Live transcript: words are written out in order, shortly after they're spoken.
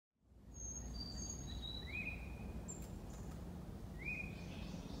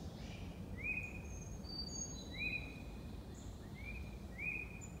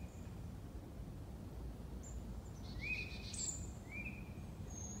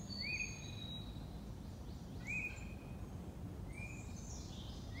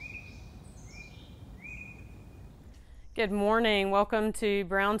Good morning. Welcome to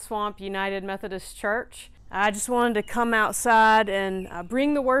Brown Swamp United Methodist Church. I just wanted to come outside and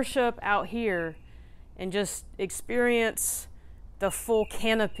bring the worship out here and just experience the full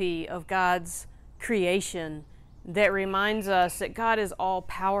canopy of God's creation that reminds us that God is all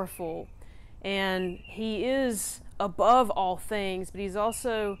powerful and He is above all things, but He's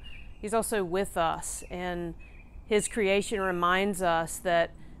also with us, and His creation reminds us that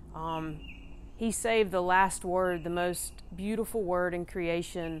He saved the last word, the most beautiful word in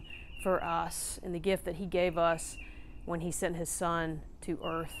creation for us, and the gift that He gave us when He sent His Son to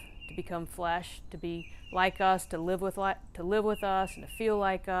earth to become flesh, to be like us, to live with us, and to feel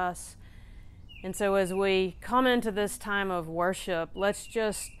like us. And so as we come into this time of worship, let's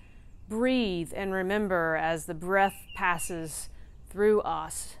just breathe and remember as the breath passes through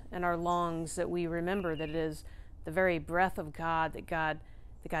us and our lungs that we remember that it is the very breath of God that God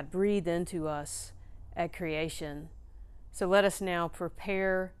breathed into us at creation. So let us now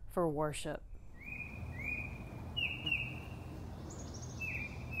prepare for worship.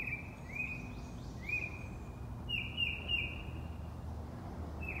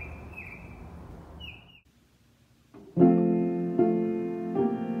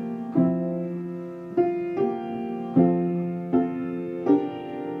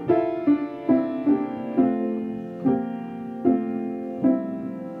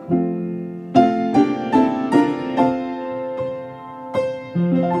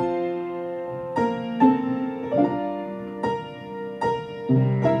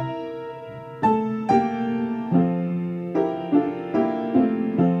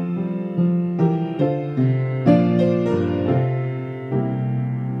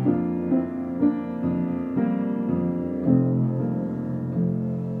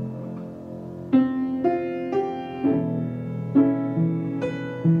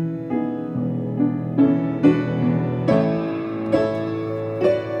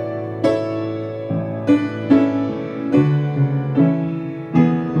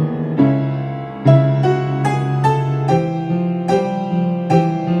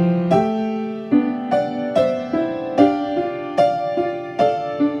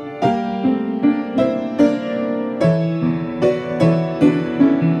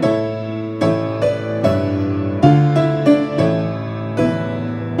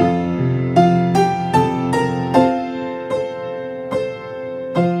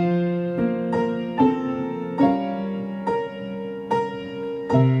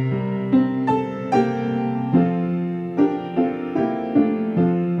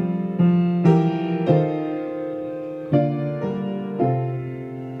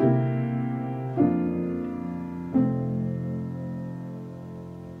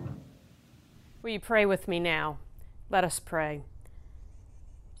 Will you pray with me now? Let us pray.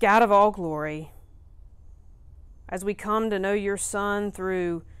 God of all glory, as we come to know your Son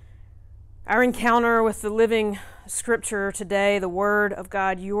through our encounter with the living Scripture today, the Word of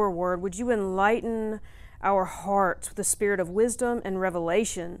God, your Word, would you enlighten our hearts with the spirit of wisdom and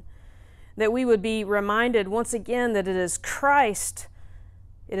revelation, that we would be reminded once again that it is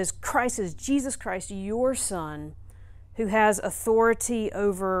Jesus Christ, your Son, who has authority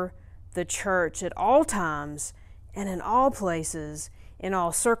over the church at all times and in all places, in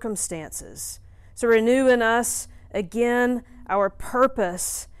all circumstances. So renew in us again our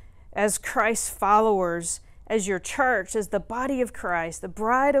purpose as Christ's followers, as your church, as the body of Christ, the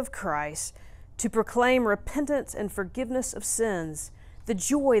bride of Christ, to proclaim repentance and forgiveness of sins, the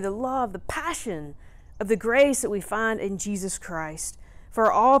joy, the love, the passion of the grace that we find in Jesus Christ. For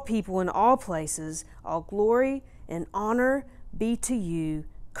all people in all places, all glory and honor be to you,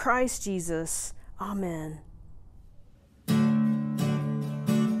 Christ Jesus. Amen.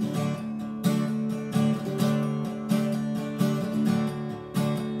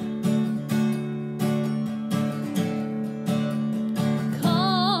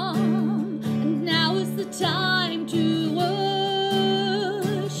 Come, and now is the time to worship.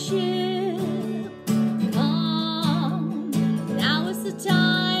 Come, now is the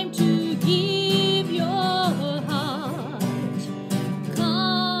time to give your heart.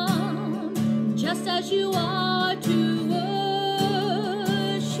 Come, just as you are to worship.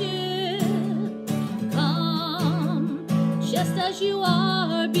 Come, just as you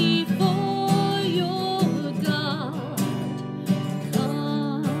are before your God.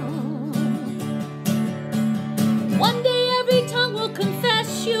 Come. One day every tongue will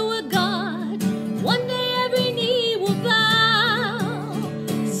confess you are God. One day every knee will bow.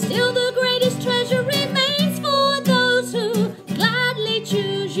 Still the greatest treasure remains for those who gladly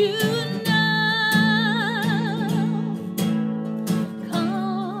choose you now.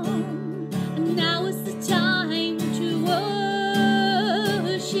 Come, and now is the time to worship.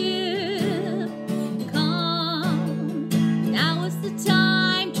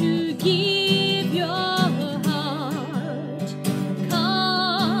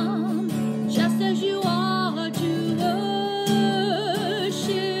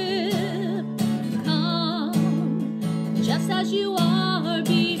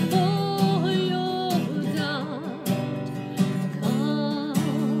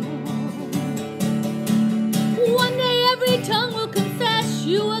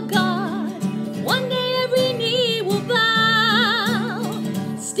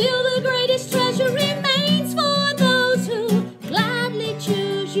 Still the greatest treasure remains for those who gladly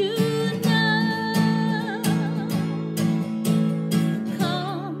choose you now.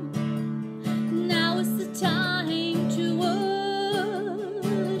 Come, now is the time to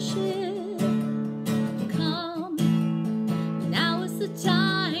worship. Come, now is the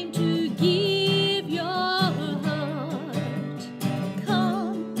time to give your heart.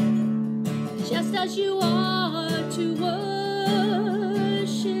 Come, just as you are to worship.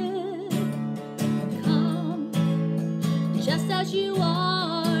 Come, just as you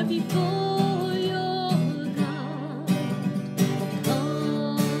are before your God.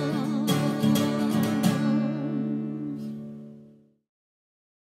 Come.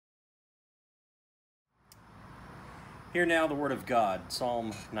 Hear now the word of God,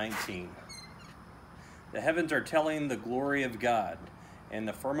 Psalm 19. The heavens are telling the glory of God, and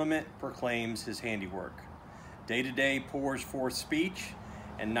the firmament proclaims his handiwork. Day to day pours forth speech,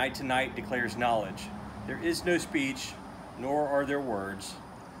 and night to night declares knowledge. There is no speech, nor are there words.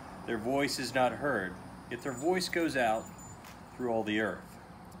 Their voice is not heard, yet their voice goes out through all the earth,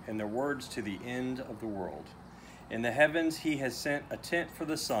 and their words to the end of the world. In the heavens he has sent a tent for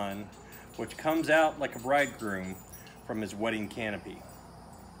the sun, which comes out like a bridegroom from his wedding canopy.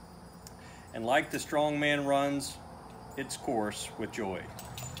 And like the strong man runs its course with joy.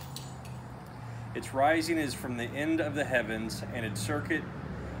 Its rising is from the end of the heavens, and its circuit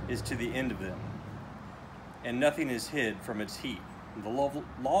is to the end of them. And nothing is hid from its heat. The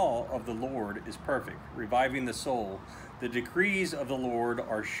law of the Lord is perfect, reviving the soul. The decrees of the Lord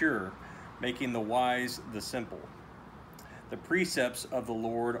are sure, making the wise the simple. The precepts of the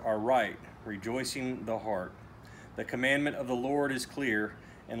Lord are right, rejoicing the heart. The commandment of the Lord is clear,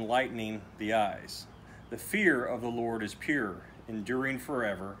 enlightening the eyes. The fear of the Lord is pure, enduring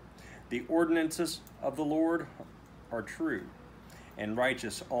forever. The ordinances of the Lord are true and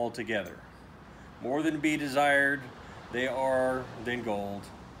righteous altogether. More than be desired, they are than gold,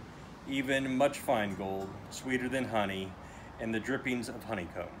 even much fine gold, sweeter than honey, and the drippings of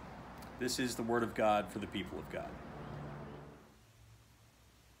honeycomb. This is the word of God for the people of God.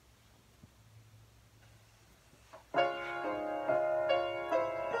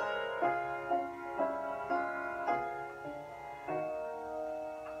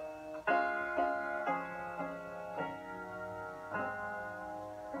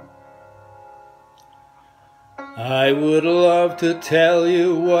 I would love to tell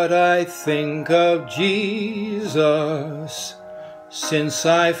you what I think of Jesus, since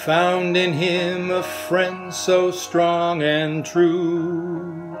I found in him a friend so strong and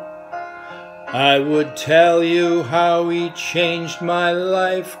true. I would tell you how he changed my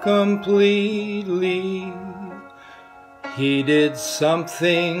life completely. He did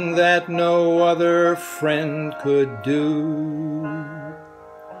something that no other friend could do.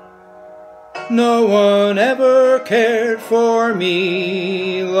 No one ever cared for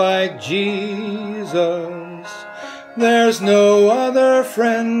me like Jesus. There's no other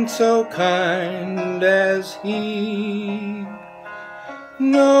friend so kind as he.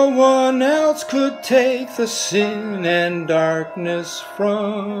 No one else could take the sin and darkness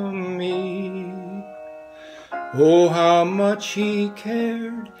from me. Oh, how much he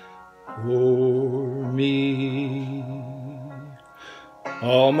cared for me.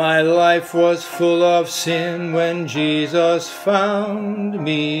 All my life was full of sin when Jesus found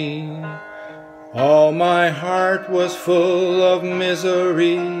me. All my heart was full of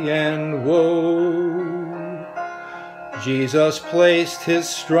misery and woe. Jesus placed his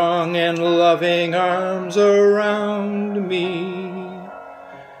strong and loving arms around me,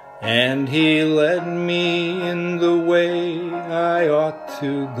 and he led me in the way I ought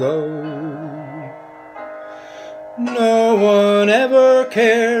to go. No one ever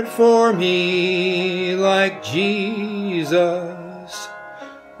cared for me like Jesus.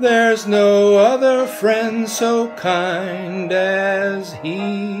 There's no other friend so kind as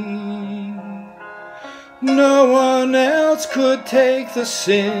he. No one else could take the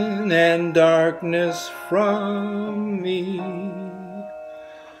sin and darkness from me.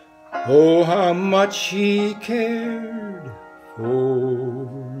 Oh, how much he cared for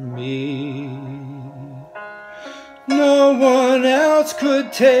me. No one else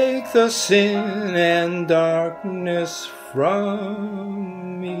could take the sin and darkness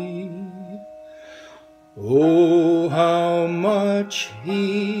from me. Oh, how much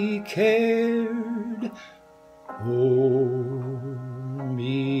he cared for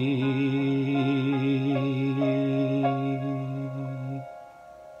me.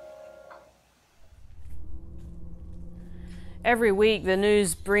 Every week the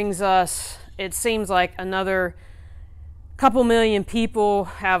news brings us, it seems like, another couple million people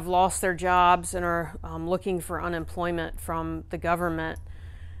have lost their jobs and are looking for unemployment from the government.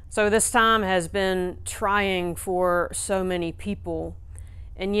 So this time has been trying for so many people.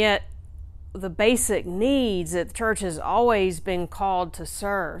 And yet the basic needs that the church has always been called to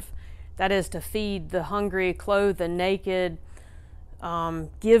serve, that is to feed the hungry, clothe the naked,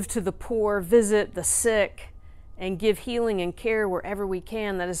 give to the poor, visit the sick, and give healing and care wherever we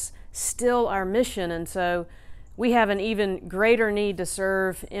can. That is still our mission. And so we have an even greater need to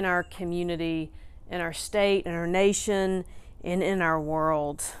serve in our community, in our state, in our nation, and in our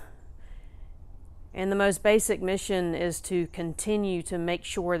world. And the most basic mission is to continue to make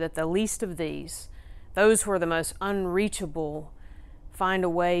sure that the least of these, those who are the most unreachable, find a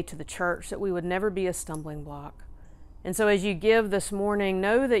way to the church, that we would never be a stumbling block. And so as you give this morning,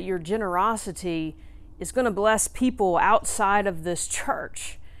 know that your generosity is going to bless people outside of this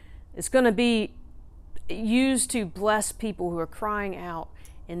church. It's going to be used to bless people who are crying out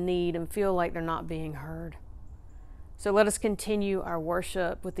in need and feel like they're not being heard. So let us continue our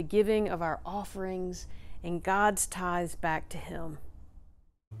worship with the giving of our offerings and God's tithes back to Him.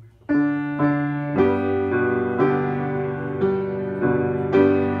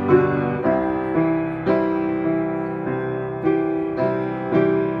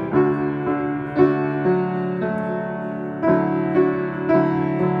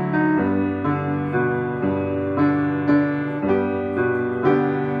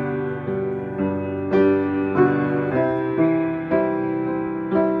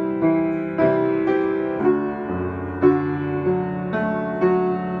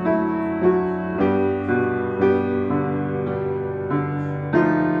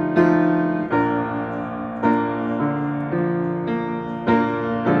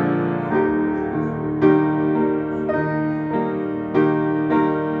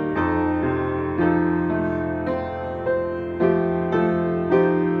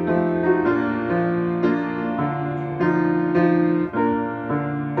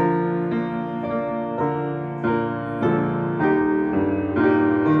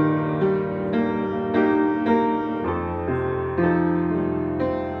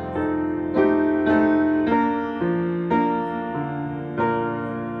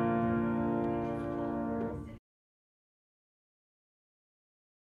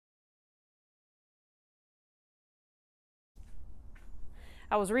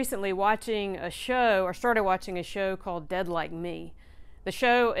 I was recently watching a show, or started watching a show called Dead Like Me. The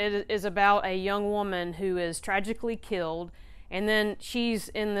show is about a young woman who is tragically killed, and then she's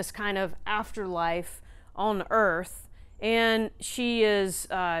in this kind of afterlife on Earth, and she is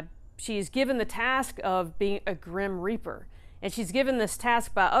given the task of being a Grim Reaper. And she's given this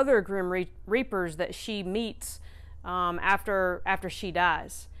task by other Grim Reapers that she meets after she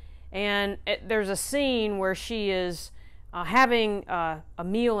dies. And there's a scene where she is having a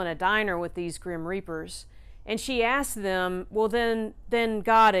meal in a diner with these Grim Reapers, and she asks them, well, then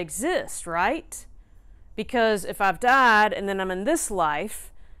God exists, right? Because if I've died and then I'm in this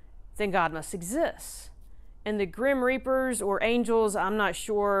life, then God must exist. And the Grim Reapers, or angels, I'm not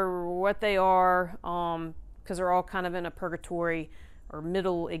sure what they are, because they're all kind of in a purgatory or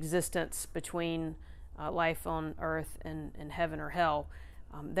middle existence between life on earth and heaven or hell.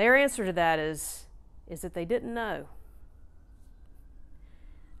 Their answer to that is that they didn't know.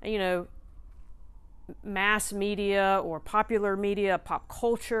 You know, mass media or popular media, pop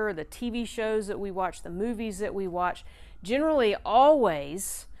culture, the TV shows that we watch, the movies that we watch, generally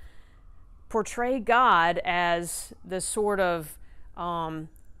always portray God as this sort of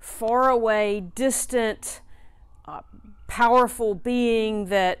faraway, distant, powerful being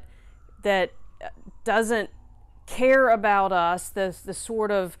that doesn't care about us, the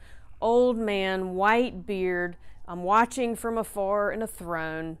sort of old man, white beard, watching from afar in a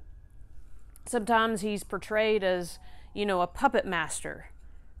throne. Sometimes he's portrayed as, you know, a puppet master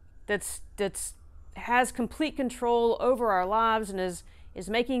that's has complete control over our lives and is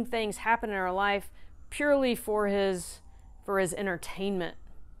making things happen in our life purely for his entertainment.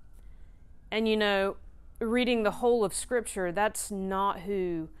 And you know, reading the whole of Scripture, that's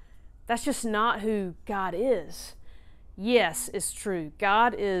just not who God is. Yes, it's true.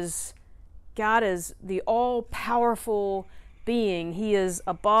 God is the all-powerful being. He is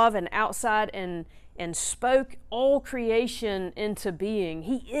above and outside and spoke all creation into being.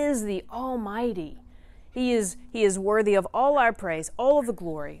 He is the Almighty. He is worthy of all our praise, all of the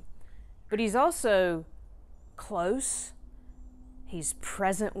glory. But He's also close. He's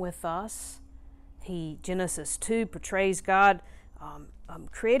present with us. Genesis 2 portrays God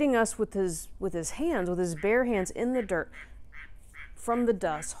creating us with his hands, with His bare hands in the dirt, from the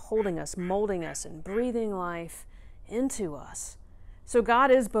dust, holding us, molding us, and breathing life into us. So God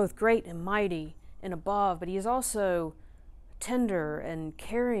is both great and mighty and above, but he is also tender and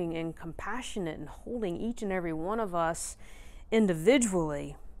caring and compassionate and holding each and every one of us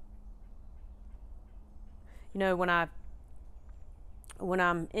individually. You know, when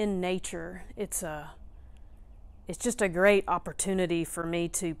I'm in nature, it's just a great opportunity for me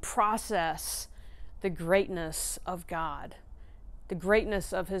to process the greatness of God, the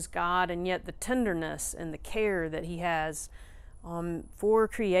greatness of his God, and yet the tenderness and the care that he has for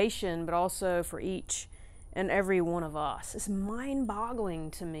creation, but also for each and every one of us. It's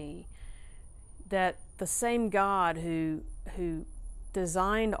mind-boggling to me that the same God who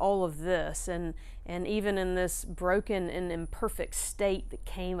designed all of this, and even in this broken and imperfect state that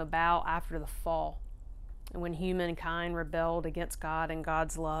came about after the fall, and when humankind rebelled against God and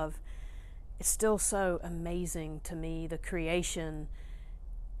God's love, it's still so amazing to me, the creation,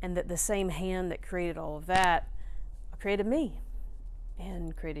 and that the same hand that created all of that created me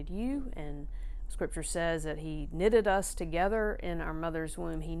and created you. And Scripture says that he knitted us together in our mother's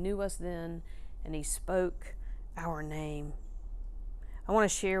womb. He knew us then, and he spoke our name. I want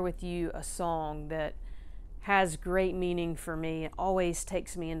to share with you a song that has great meaning for me. It always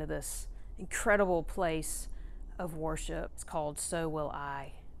takes me into this incredible place of worship. It's called So Will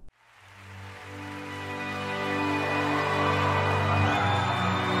I.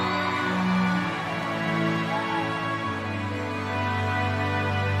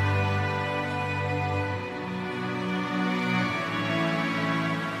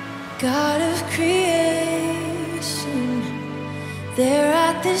 God of creation, there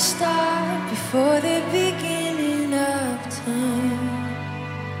at the start, before the beginning of time.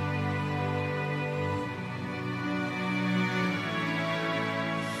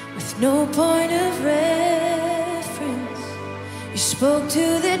 With no point of reference, you spoke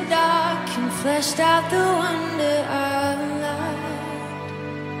to the dark and fleshed out the wonder of light.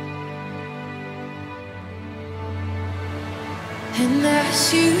 And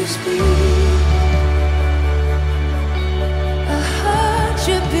as you speak,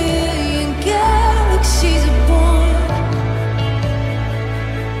 100 billion galaxies are born.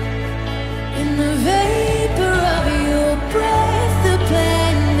 In the vapor of your breath, the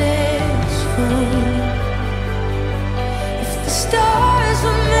planets form. If the stars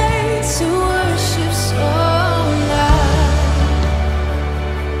were made to worship so loud,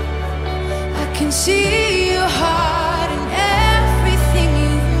 I can see your heart.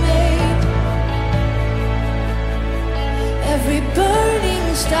 Every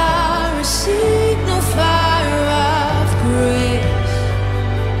burning star, a signal fire of grace.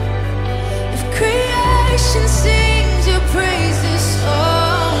 If creation sings your praises so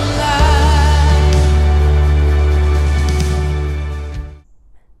loud.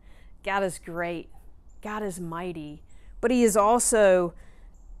 God is great. God is mighty. But he is also,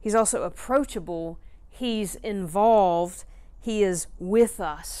 he's also approachable. He's involved. He is with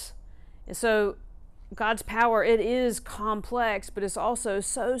us. And so God's power, it is complex, but it's also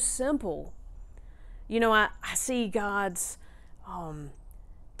so simple. You know, I see God's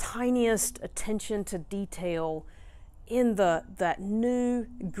tiniest attention to detail in that new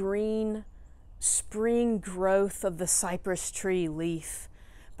green spring growth of the cypress tree leaf,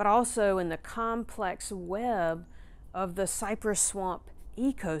 but also in the complex web of the cypress swamp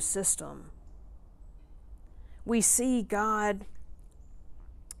ecosystem. We see God,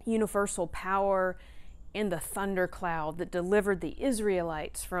 universal power, in the thundercloud that delivered the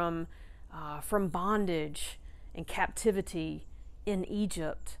Israelites from bondage and captivity in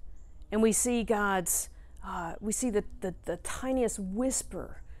Egypt. And we see we see the tiniest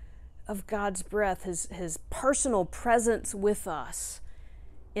whisper of God's breath, his personal presence with us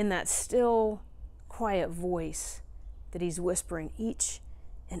in that still, quiet voice that he's whispering each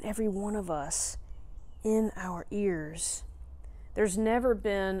and every one of us in our ears. There's never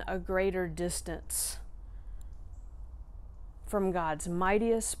been a greater distance from God's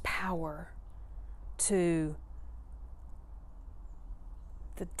mightiest power to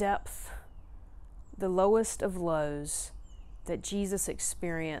the depth, the lowest of lows that Jesus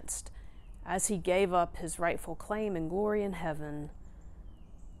experienced as he gave up his rightful claim and glory in heaven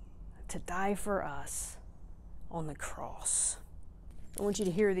to die for us on the cross. I want you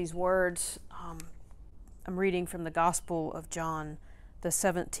to hear these words. I'm reading from the Gospel of John, the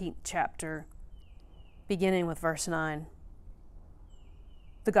 17th chapter, beginning with verse 9.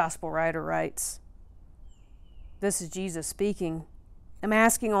 The Gospel writer writes, this is Jesus speaking. I'm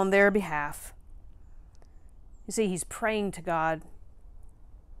asking on their behalf. You see, he's praying to God.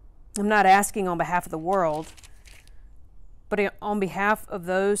 I'm not asking on behalf of the world, but on behalf of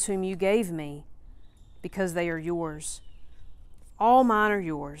those whom you gave me, because they are yours. All mine are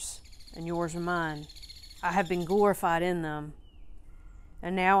yours, and yours are mine. I have been glorified in them.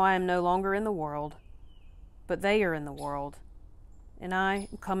 And now I am no longer in the world, but they are in the world, and I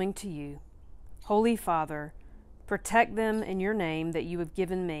am coming to you. Holy Father, protect them in your name that you have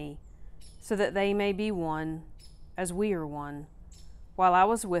given me, so that they may be one as we are one. While I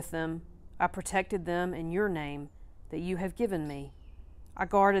was with them, I protected them in your name that you have given me. I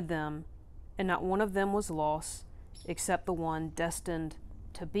guarded them, and not one of them was lost, except the one destined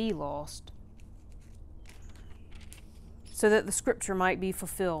to be lost, so that the scripture might be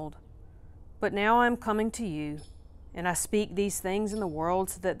fulfilled. But now I am coming to you, and I speak these things in the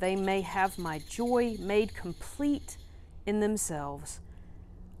world so that they may have my joy made complete in themselves.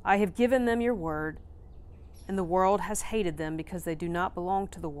 I have given them your word, and the world has hated them because they do not belong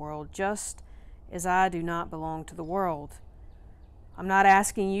to the world, just as I do not belong to the world. I'm not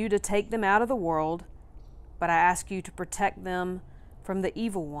asking you to take them out of the world, but I ask you to protect them from the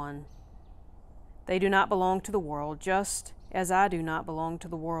evil one. They do not belong to the world, just as I do not belong to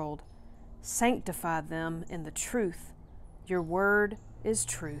the world. Sanctify them in the truth. Your word is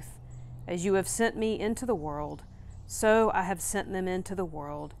truth. As you have sent me into the world, so I have sent them into the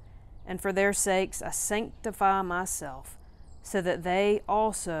world. And for their sakes I sanctify myself, so that they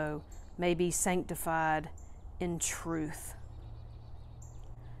also may be sanctified in truth.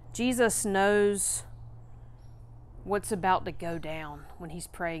 Jesus knows what's about to go down when he's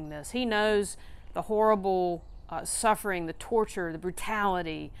praying this. He knows the horrible suffering, the torture, the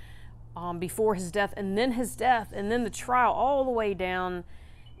brutality before his death, and then his death, and then the trial all the way down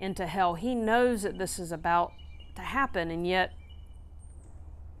into hell. He knows that this is about to happen, and yet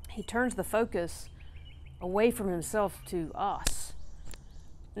he turns the focus away from himself to us.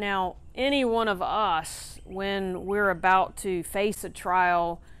 Now, any one of us, when we're about to face a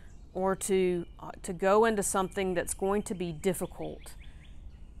trial or to go into something that's going to be difficult,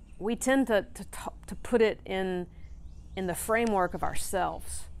 we tend to put it in the framework of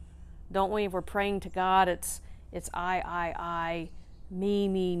ourselves, don't we? If we're praying to God, it's I,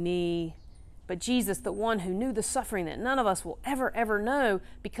 me. But Jesus, the one who knew the suffering that none of us will ever know,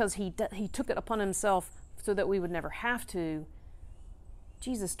 because he took it upon himself so that we would never have to,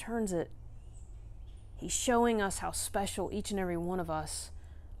 Jesus turns it. He's showing us how special each and every one of us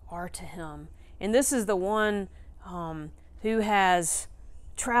are to him. And this is the one who has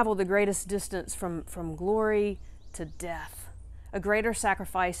traveled the greatest distance from glory to death, a greater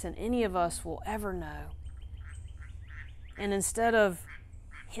sacrifice than any of us will ever know. And instead of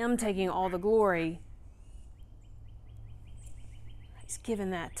him taking all the glory, he's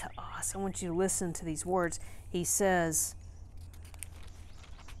given that to us. I want you to listen to these words. He says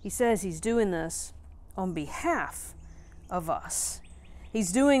he's doing this on behalf of us.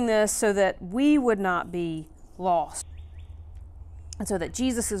 He's doing this so that we would not be lost, and so that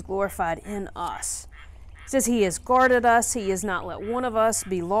Jesus is glorified in us. He says he has guarded us. He has not let one of us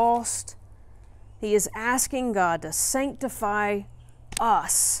be lost. He is asking God to sanctify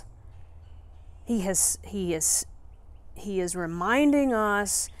us. He is reminding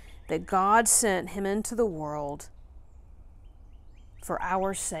us that God sent him into the world for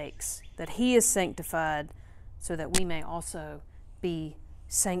our sakes, that he is sanctified so that we may also be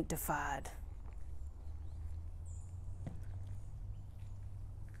sanctified.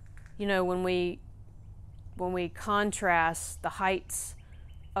 You know, when we contrast the heights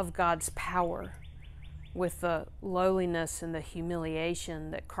of God's power with the lowliness and the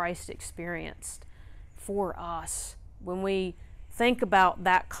humiliation that Christ experienced for us, when we think about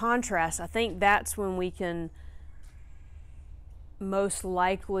that contrast, I think that's when we can most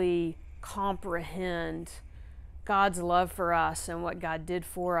likely comprehend God's love for us and what God did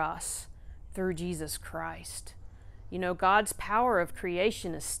for us through Jesus Christ. You know, God's power of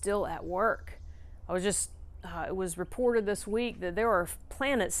creation is still at work. It was reported this week that there are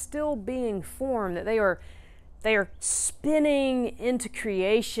planets still being formed, that they are spinning into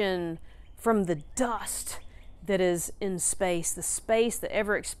creation from the dust that is in space, the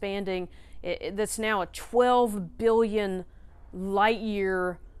ever expanding, that's now a 12 billion light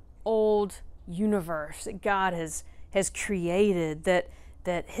year old universe that God has created,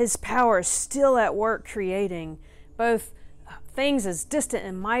 that his power is still at work creating both things as distant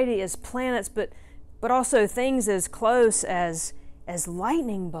and mighty as planets, but also things as close as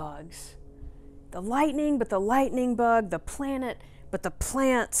lightning bugs. The lightning, but the lightning bug, the planet, but the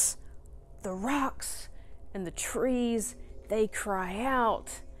plants, the rocks, and the trees, they cry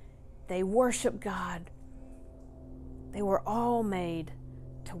out. They worship God. They were all made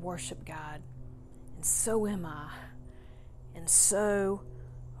to worship God. And so am I. And so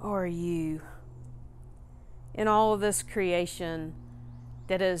are you. in all of this creation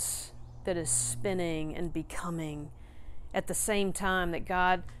that is spinning and becoming at the same time that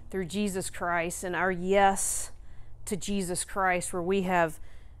God, through Jesus Christ and our yes to Jesus Christ, where we have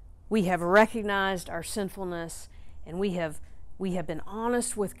recognized our sinfulness, and we have been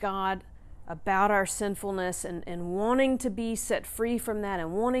honest with God about our sinfulness, and wanting to be set free from that,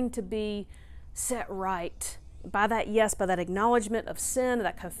 and wanting to be set right by that yes, by that acknowledgement of sin,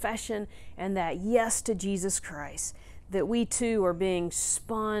 that confession, and that yes to Jesus Christ, that we too are being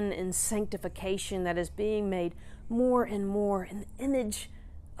spun in sanctification, that is being made more and more in the image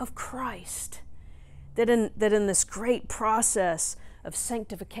of Christ. That in this great process of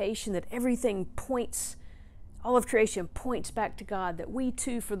sanctification, that everything points, all of creation points back to God, that we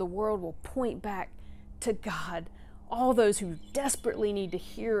too for the world will point back to God. All those who desperately need to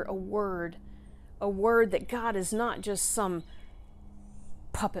hear a word that God is not just some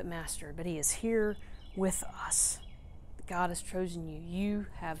puppet master, but He is here with us. God has chosen you. You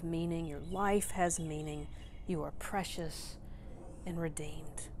have meaning. Your life has meaning. You are precious and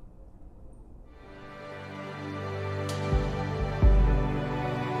redeemed.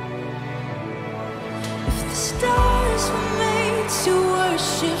 If the stars were made to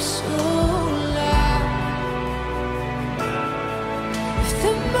worship so loud, if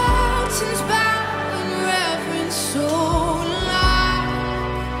the mountains bow in reverence so loud,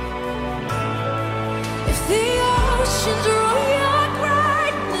 if the oceans roar your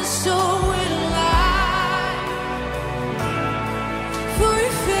brightness so will I. For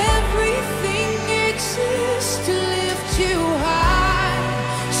if everything exists to lift you high,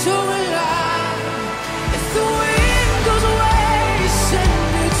 so will I. If the wind goes away,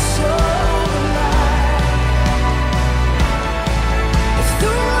 send it so will I. If the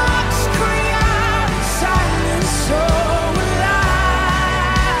rocks cry out in silence, so will I.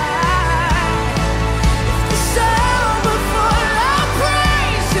 If the sound before our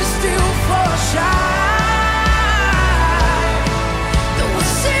praise is still for shine, then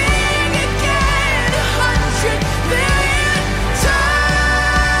we'll sing again 100 billion times.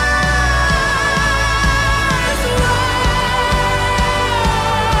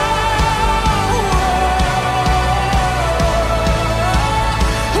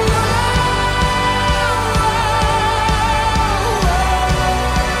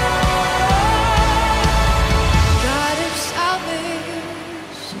 God of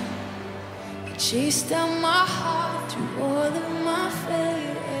salvation, you chased down my heart through all of my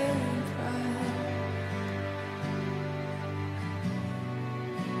failure and pride.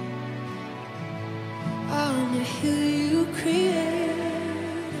 On the hill you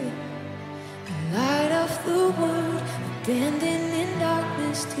created, the light of the world, abandoned in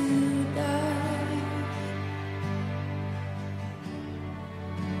darkness to die.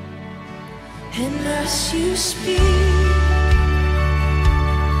 And as you speak,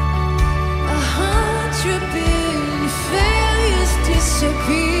 100 billion failures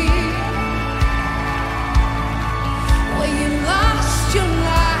disappear. Well, you lost your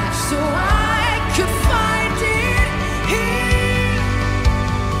life so I could find it here.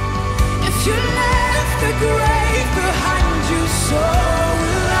 If you left the grave behind you, so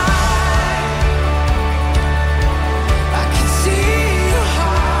will I. I can see your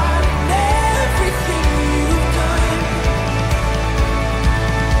heart in everything you've done.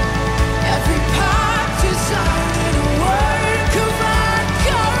 Every part designed in a work of art,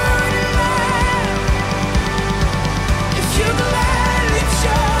 God and man. If you gladly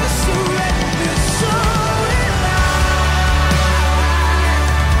chose surrender, so will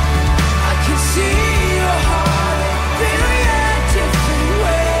I can see your heart in a billion different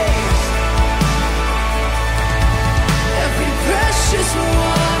ways. Every precious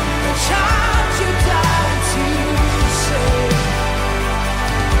one, the child you died to save.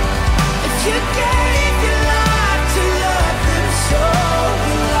 If you gave your life to love them, so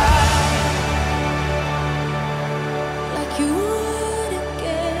will I. Like you would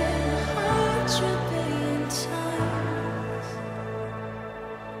again 100 billion times,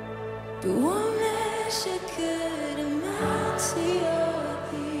 but one measure could amount to your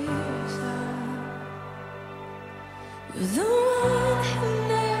desire. You're the one who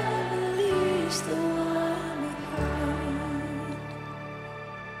never leaves the one behind.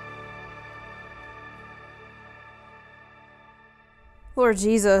 Lord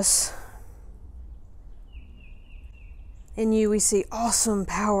Jesus, in you we see awesome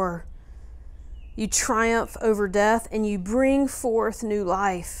power. You triumph over death and you bring forth new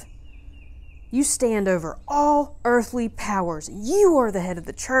life. You stand over all earthly powers. You are the head of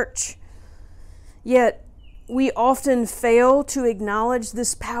the church. Yet we often fail to acknowledge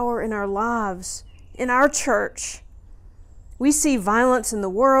this power in our lives in our church. We see violence in the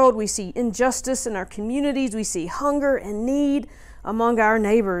world. We see injustice in our communities. We see hunger and need among our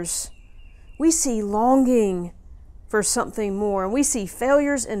neighbors. We see longing for something more. And we see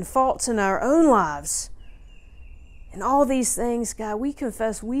failures and faults in our own lives. And all these things, God, we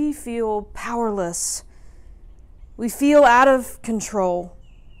confess we feel powerless. We feel out of control.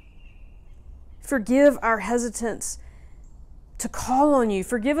 Forgive our hesitance to call on you.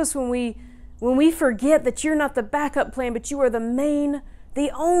 Forgive us when we forget that you're not the backup plan, but you are the main,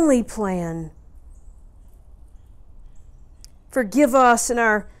 the only plan. Forgive us in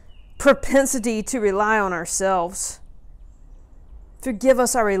our propensity to rely on ourselves. Forgive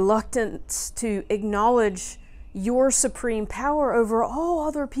us our reluctance to acknowledge your supreme power over all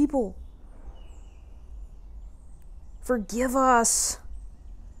other people. Forgive us,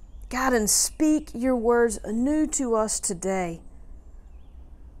 God, and speak your words anew to us today.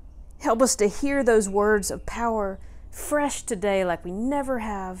 Help us to hear those words of power fresh today like we never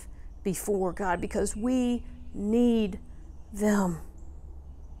have before, God, because we need them.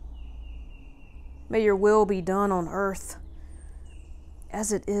 May your will be done on earth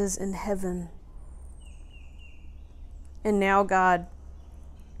as it is in heaven. And now, God,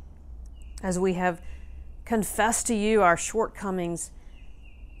 as we have confessed to you our shortcomings,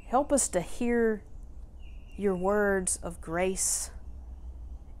 help us to hear your words of grace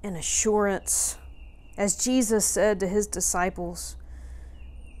and assurance. As Jesus said to his disciples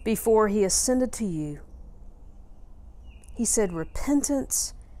before he ascended to you, he said,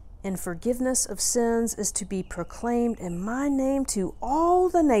 repentance and forgiveness of sins is to be proclaimed in my name to all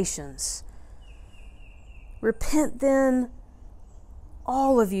the nations. Repent then,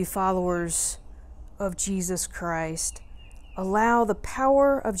 all of you followers of Jesus Christ. Allow the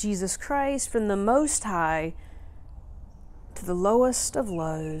power of Jesus Christ from the Most High to the lowest of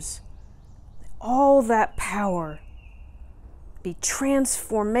lows. All that power be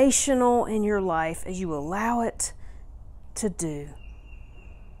transformational in your life as you allow it to do.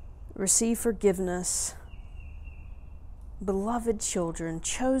 Receive forgiveness. Beloved children,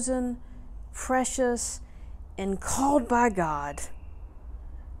 chosen, precious, and called by God.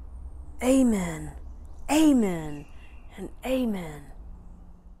 Amen, amen, and amen.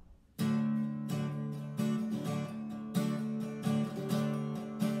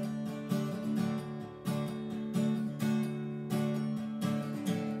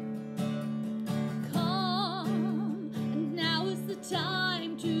 Come, and now is the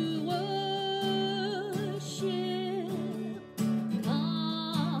time to worship.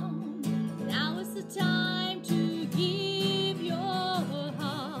 Come, now is the time to give your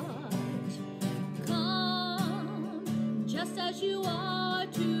heart. Come, just as you are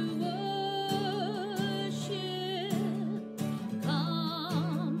to worship.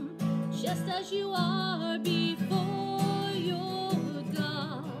 Come, just as you are before your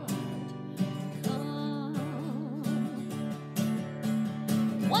God. Come.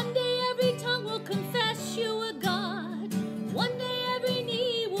 One day every tongue will confess you are God. One day every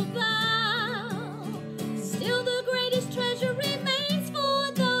knee will bow. Still the greatest treasure remains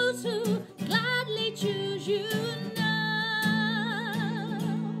for those who gladly choose you now.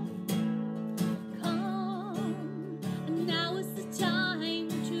 Come, and now is the time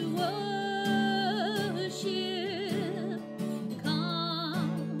to worship.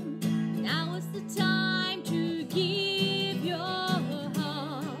 Come, now is the time to give your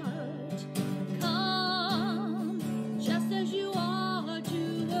heart. Come, just as you are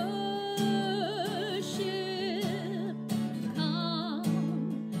to worship.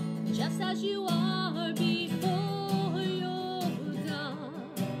 Come, just as you are before your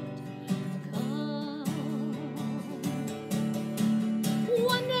God. Come.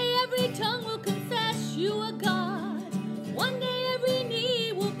 One day every tongue will confess you are God. One day every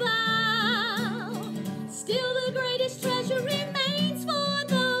knee will bow. Still the greatest treasure remains for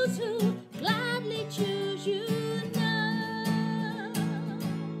those who gladly choose you now.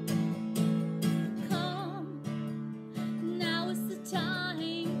 Come, now is the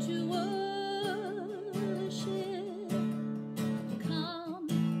time to worship. Come,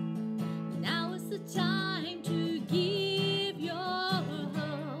 now is the time to give your heart.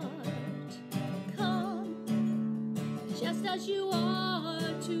 Come, just as you are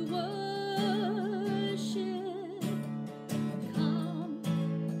to worship. Come,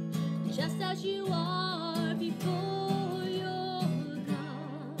 just as you are before your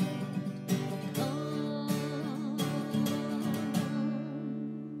God. Come.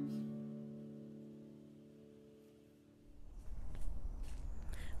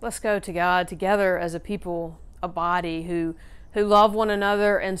 Let's go to God together as a people, a body who who love one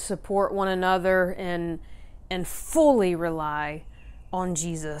another and support one another and fully rely on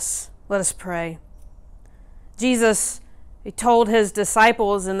Jesus. Let us pray. Jesus, he told his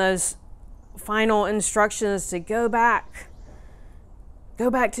disciples in those final instructions to go back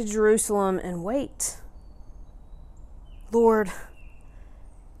to Jerusalem and wait. Lord,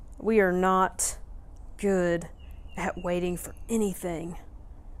 we are not good at waiting for anything.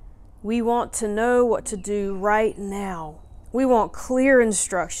 We want to know what to do right now. We want clear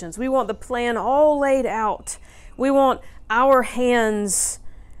instructions. We want the plan all laid out. We want our hands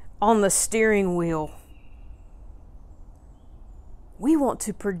on the steering wheel. We want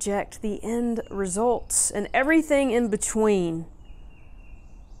to project the end results and everything in between.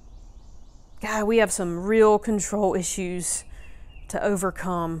 God, we have some real control issues to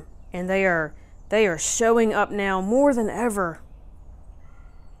overcome, and they are showing up now more than ever.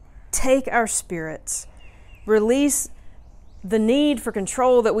 Take our spirits, release the need for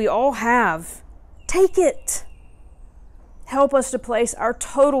control that we all have. Take it. Help us to place our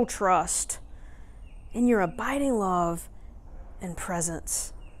total trust in your abiding love and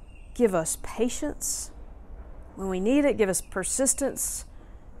presence. Give us patience when we need it. Give us persistence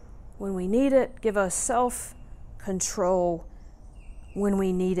when we need it. Give us self-control when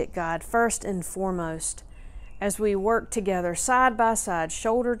we need it, God. First and foremost, as we work together side by side,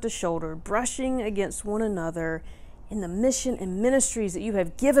 shoulder to shoulder, brushing against one another in the mission and ministries that you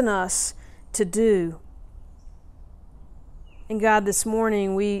have given us to do. And God, this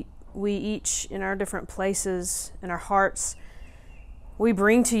morning we each in our different places, in our hearts, we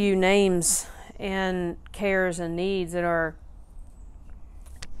bring to you names and cares and needs that are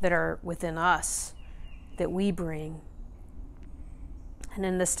within us, that we bring. And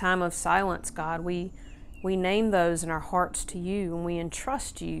in this time of silence, God, we name those in our hearts to you, and we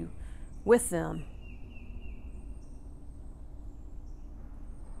entrust you with them.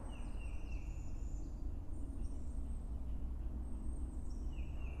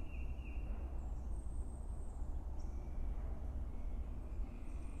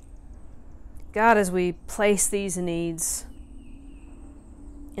 God, as we place these needs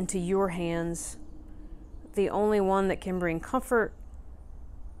into your hands, the only one that can bring comfort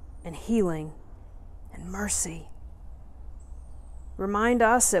and healing and mercy, remind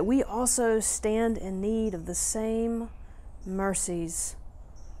us that we also stand in need of the same mercies,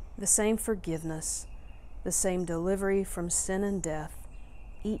 the same forgiveness, the same delivery from sin and death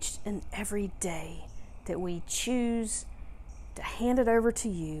each and every day, that we choose to hand it over to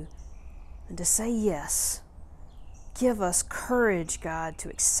you and to say yes. Give us courage, God, to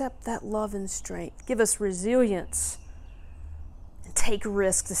accept that love and strength. Give us resilience and take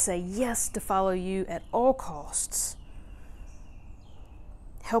risks to say yes to follow you at all costs.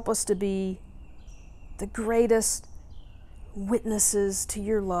 Help us to be the greatest witnesses to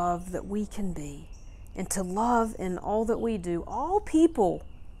your love that we can be, and to love in all that we do, all people.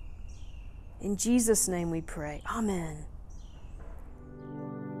 In Jesus' name we pray. Amen.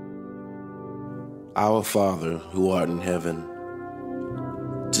 Our Father, who art in heaven,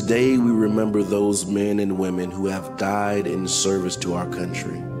 today we remember those men and women who have died in service to our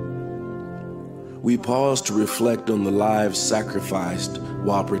country. We pause to reflect on the lives sacrificed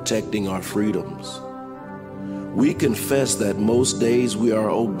while protecting our freedoms. We confess that most days we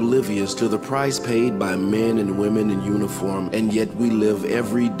are oblivious to the price paid by men and women in uniform, and yet we live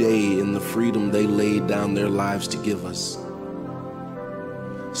every day in the freedom they laid down their lives to give us.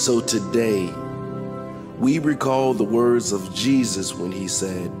 So today, we recall the words of Jesus when he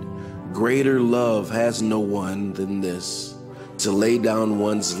said, "Greater love has no one than this, to lay down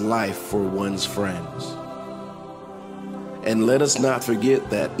one's life for one's friends." And let us not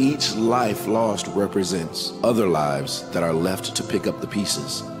forget that each life lost represents other lives that are left to pick up the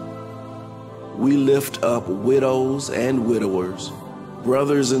pieces. We lift up widows and widowers,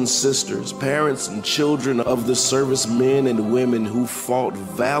 brothers and sisters, parents and children of the servicemen and women who fought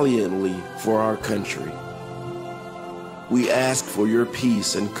valiantly for our country. We ask for your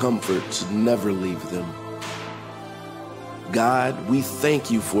peace and comfort to never leave them. God, we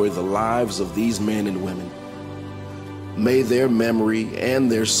thank you for the lives of these men and women. May their memory and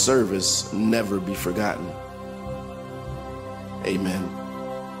their service never be forgotten. Amen.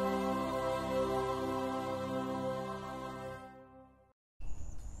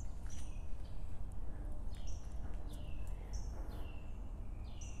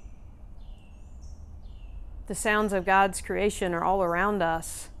 The sounds of God's creation are all around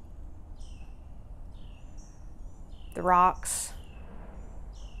us. The rocks,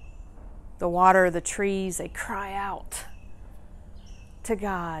 the water, the trees, they cry out to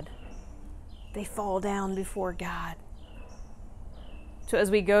God. They fall down before God. So as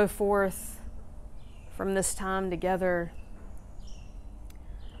we go forth from this time together,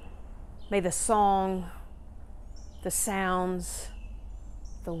 may the song, the sounds,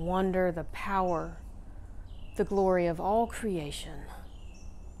 the wonder, the power, the glory of all creation,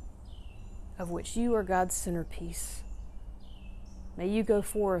 of which you are God's centerpiece, may you go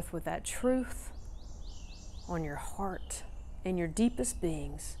forth with that truth on your heart, in your deepest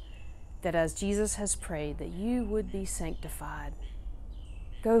beings, that as Jesus has prayed, that you would be sanctified.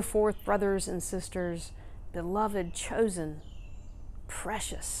 Go forth, brothers and sisters, beloved, chosen,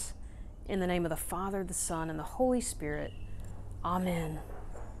 precious, in the name of the Father, the Son, and the Holy Spirit. Amen.